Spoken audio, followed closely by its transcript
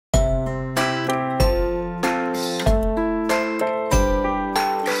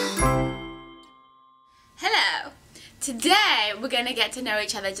Today we're going to get to know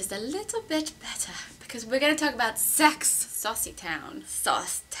each other just a little bit better because we're going to talk about sex. Saucy town.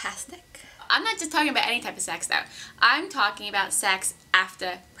 Sauce-tastic. I'm not just talking about any type of sex though. I'm talking about sex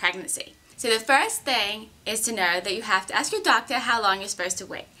after pregnancy. So the first thing is to know that you have to ask your doctor how long you're supposed to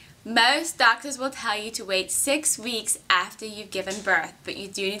wait. Most doctors will tell you to wait 6 weeks after you've given birth, but you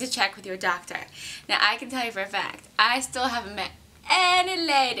do need to check with your doctor. Now I can tell you for a fact, I still haven't met any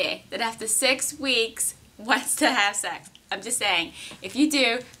lady that after 6 weeks wants to have sex. I'm just saying, if you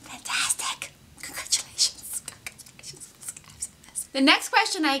do, fantastic. Congratulations. Congratulations. The next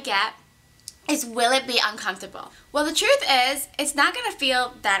question I get is, will it be uncomfortable? Well, the truth is, it's not going to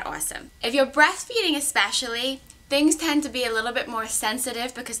feel that awesome. If you're breastfeeding especially, things tend to be a little bit more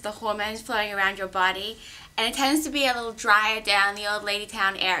sensitive because the hormones flowing around your body, and it tends to be a little drier down the old lady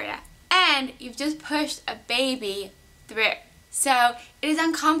town area. And you've just pushed a baby through. So it is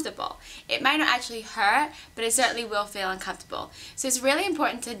uncomfortable. It might not actually hurt, but it certainly will feel uncomfortable. So it's really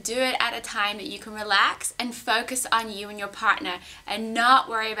important to do it at a time that you can relax and focus on you and your partner and not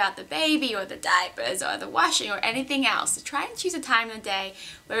worry about the baby or the diapers or the washing or anything else. So try and choose a time of the day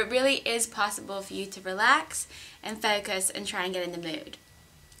where it really is possible for you to relax and focus and try and get in the mood.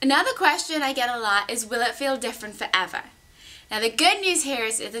 Another question I get a lot is, will it feel different forever? Now the good news here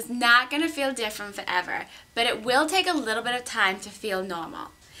is it is not going to feel different forever, but it will take a little bit of time to feel normal.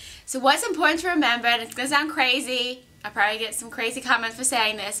 So what's important to remember, and it's going to sound crazy, I'll probably get some crazy comments for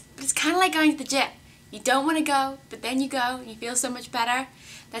saying this, but it's kind of like going to the gym. You don't want to go, but then you go and you feel so much better.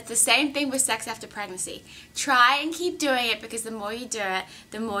 That's the same thing with sex after pregnancy. Try and keep doing it because the more you do it,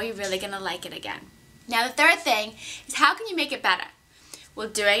 the more you're really going to like it again. Now the third thing is, how can you make it better? Well,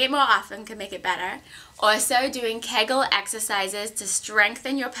 doing it more often can make it better. Also, doing Kegel exercises to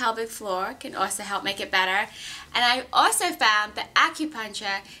strengthen your pelvic floor can also help make it better. And I also found that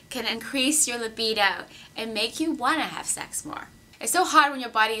acupuncture can increase your libido and make you want to have sex more. It's so hard when your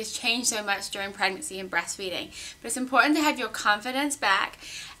body has changed so much during pregnancy and breastfeeding, but it's important to have your confidence back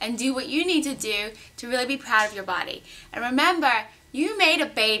and do what you need to do to really be proud of your body. And remember, you made a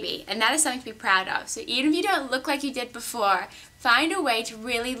baby, and that is something to be proud of. So even if you don't look like you did before, find a way to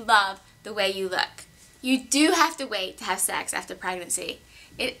really love the way you look. You do have to wait to have sex after pregnancy.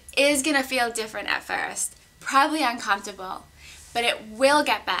 It is going to feel different at first, probably uncomfortable, but it will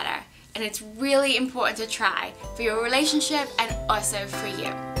get better. And it's really important to try for your relationship and also for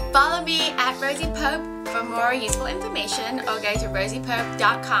you. Follow me at Rosie Pope for more useful information, or go to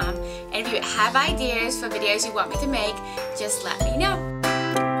rosiepope.com. And if you have ideas for videos you want me to make, just let me know.